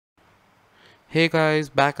Hey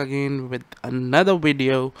guys, back again with another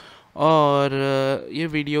video. और ये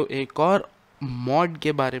video एक और मॉड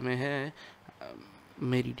के बारे में है।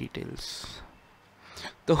 मेरी डिटेल्स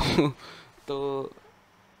तो तो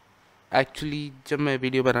एक्चुअली जब मैं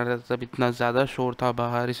वीडियो बना रहा था तब इतना ज़्यादा शोर था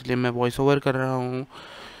बाहर, इसलिए मैं वॉइस ओवर कर रहा हूँ।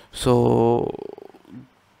 सो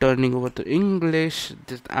turning over to English,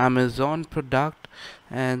 this Amazon product,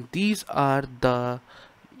 and these are the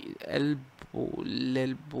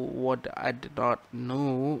elbow, what I did not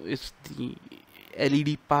know is the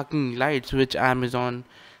LED parking lights which Amazon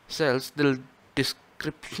sells. The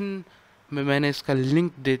description में मैंने इसका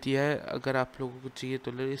लिंक दे दिया है, अगर आप लोगों को चाहिए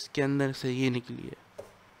तो इसके अंदर से ये निकली है।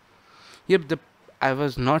 Yep, I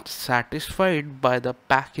was not satisfied by the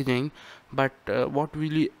packaging, but what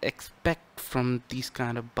will you expect from these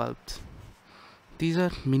kind of bulbs? These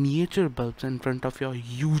are miniature bulbs in front of your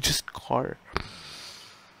hugest car.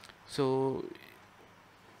 So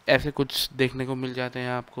ऐसे कुछ देखने को मिल जाते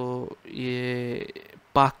हैं आपको। ये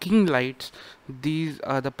parking lights, these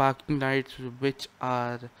are the parking lights which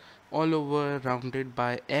are all over rounded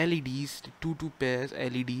by LEDs, two pairs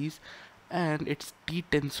LEDs, and it's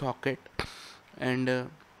T10 socket, and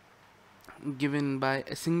given by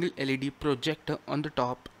a single LED projector on the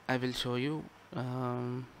top. I will show you.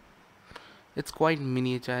 It's quite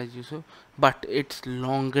miniature as usual, but it's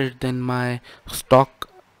longer than my stock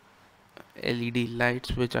LED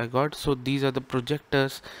lights which I got. So these are the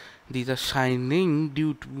projectors. These are shining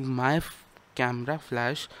due to my camera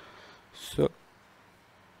flash. So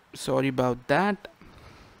sorry about that.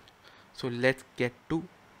 So let's get to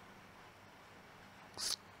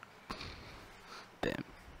them.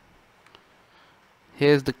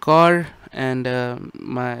 Here's the car, and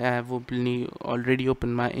I have already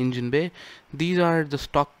opened my engine bay. These are the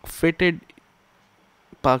stock fitted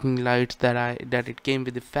parking lights that it came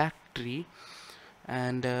with the factory.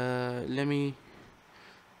 And let me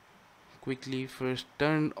quickly first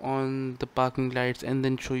turn on the parking lights and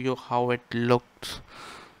then show you how it looks.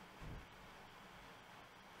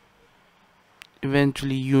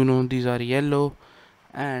 Eventually, these are yellow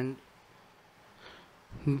and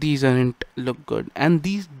these aren't look good, and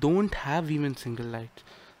these don't have even single lights.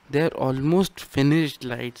 They're almost finished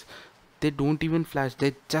lights. They don't even flash,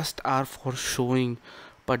 they just are for showing.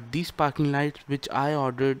 But these parking lights which I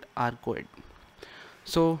ordered are good.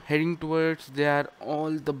 So heading towards, they are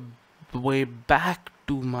all the way back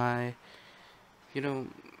to my you know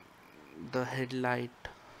the headlight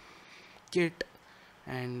kit.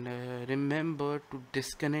 And remember to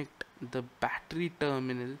disconnect the battery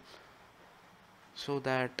terminal so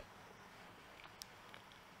that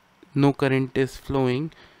no current is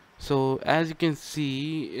flowing. So as you can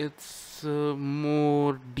see, it's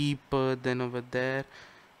more deeper than over there.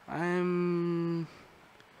 I'm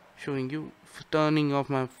showing you turning off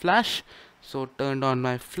my flash. So turned on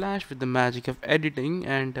my flash with the magic of editing,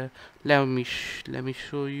 and let me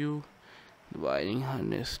show you the wiring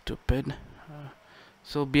harness. Stupid.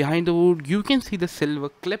 So behind the wood, you can see the silver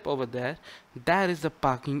clip over there. That is the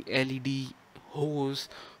parking LED hose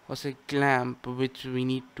or say clamp which we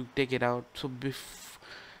need to take it out. So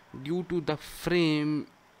due to the frame,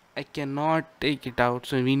 I cannot take it out,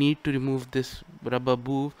 so we need to remove this rubber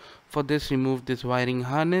boob. For this, remove this wiring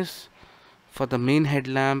harness. For the main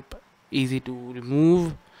headlamp, easy to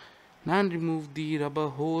remove. And remove the rubber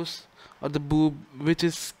hose or the boob which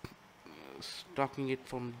is stocking it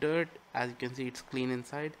from dirt. As you can see, it's clean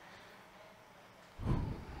inside.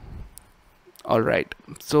 Alright,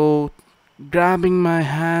 so grabbing my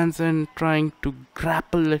hands and trying to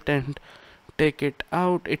grapple it and take it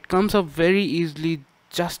out, it comes up very easily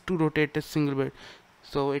just to rotate a single bit.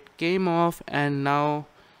 So it came off, and now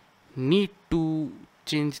need to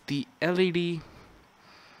change the LED.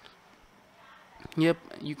 Yep,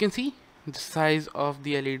 you can see the size of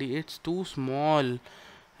the LED, it's too small.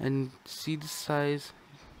 And see the size,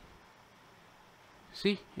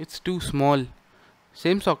 see, it's too small.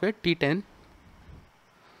 Same socket, T10.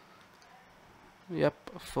 Yep,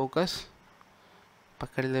 focus,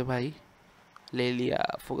 पकड़ ले भाई, ले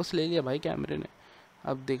लिया focus, ले लिया भाई कैमरे ने।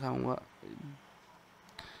 अब दिखाऊंगा।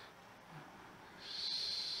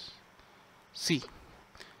 See,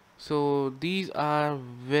 so these are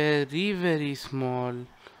very small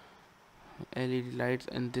LED lights,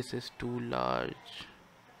 and this is too large.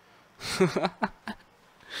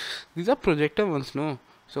 These are projector ones, no?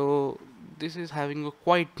 So this is having a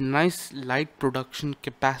quite nice light production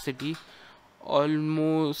capacity,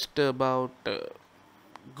 almost about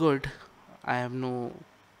good. I have no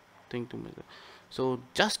thing to measure. So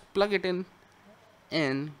just plug it in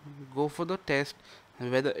and go for the test,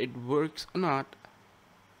 and whether it works or not.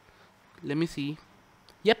 Let me see.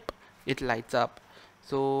 Yep, it lights up.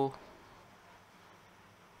 So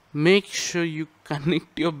make sure you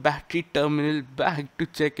connect your battery terminal back to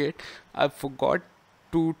check it. I forgot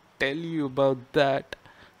to tell you about that.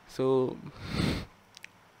 So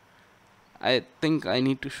I think I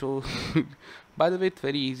need to show. By the way, it's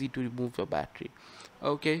very easy to remove your battery.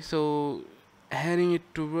 Okay, so heading it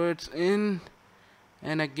towards in,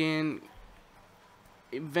 and again,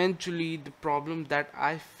 eventually the problem that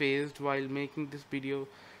I faced while making this video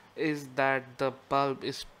is that the bulb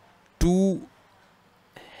is too,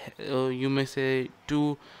 you may say,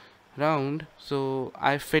 too round. So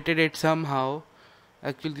I fitted it somehow.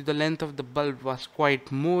 Actually, the length of the bulb was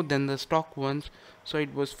quite more than the stock ones, so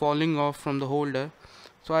it was falling off from the holder.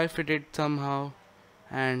 So I fitted somehow,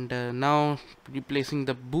 and now replacing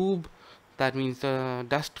the boob, that means the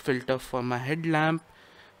dust filter for my headlamp,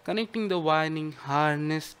 connecting the wiring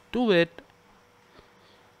harness to it,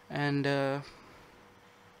 and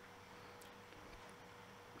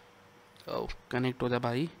oh, connect हो जा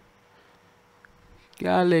भाई,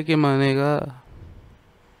 क्या लेके मानेगा.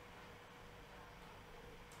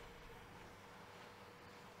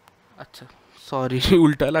 अच्छा, sorry.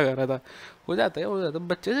 उल्टा लगा रहा था. हो जाता है,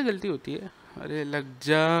 बच्चे से गलती होती है. अरे लग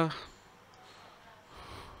जा.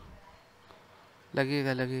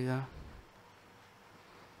 लगेगा लगेगा.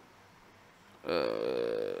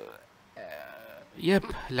 यप,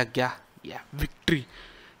 लग गया. या विक्ट्री.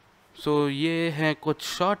 सो ये हैं कुछ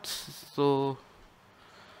शॉट्स. सो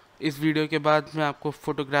इस वीडियो के बाद मैं आपको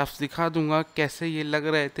फोटोग्राफ्स दिखा दूंगा कैसे ये लग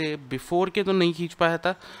रहे थे. बिफोर के तो नहीं खींच पाया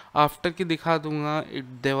था, आफ्टर के दिखा दूंगा. It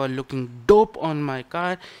they were looking dope on my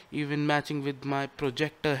car, even matching with my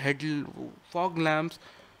projector head fog lamps.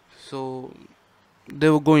 So they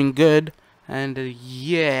were going good, and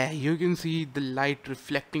yeah, you can see the light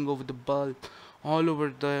reflecting over the bulb all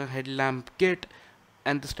over the headlamp kit,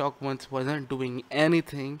 and the stock ones wasn't doing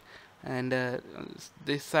anything. And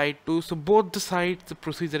this side too, so both the sides the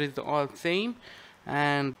procedure is all same.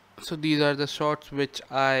 And so these are the shots which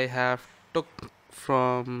I have took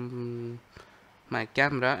from my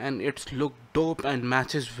camera, and it's look dope and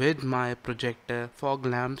matches with my projector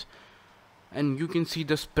fog lamps. And you can see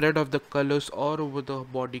the spread of the colors all over the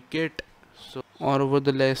body kit, so all over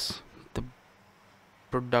the less. The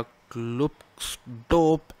product looks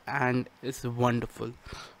dope and is wonderful.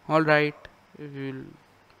 All right, if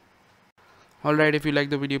you like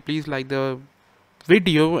the video, please like the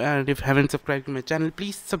video, and if you haven't subscribed to my channel,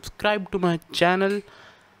 please subscribe to my channel.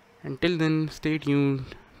 Until then, stay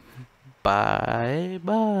tuned. Bye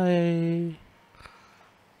bye.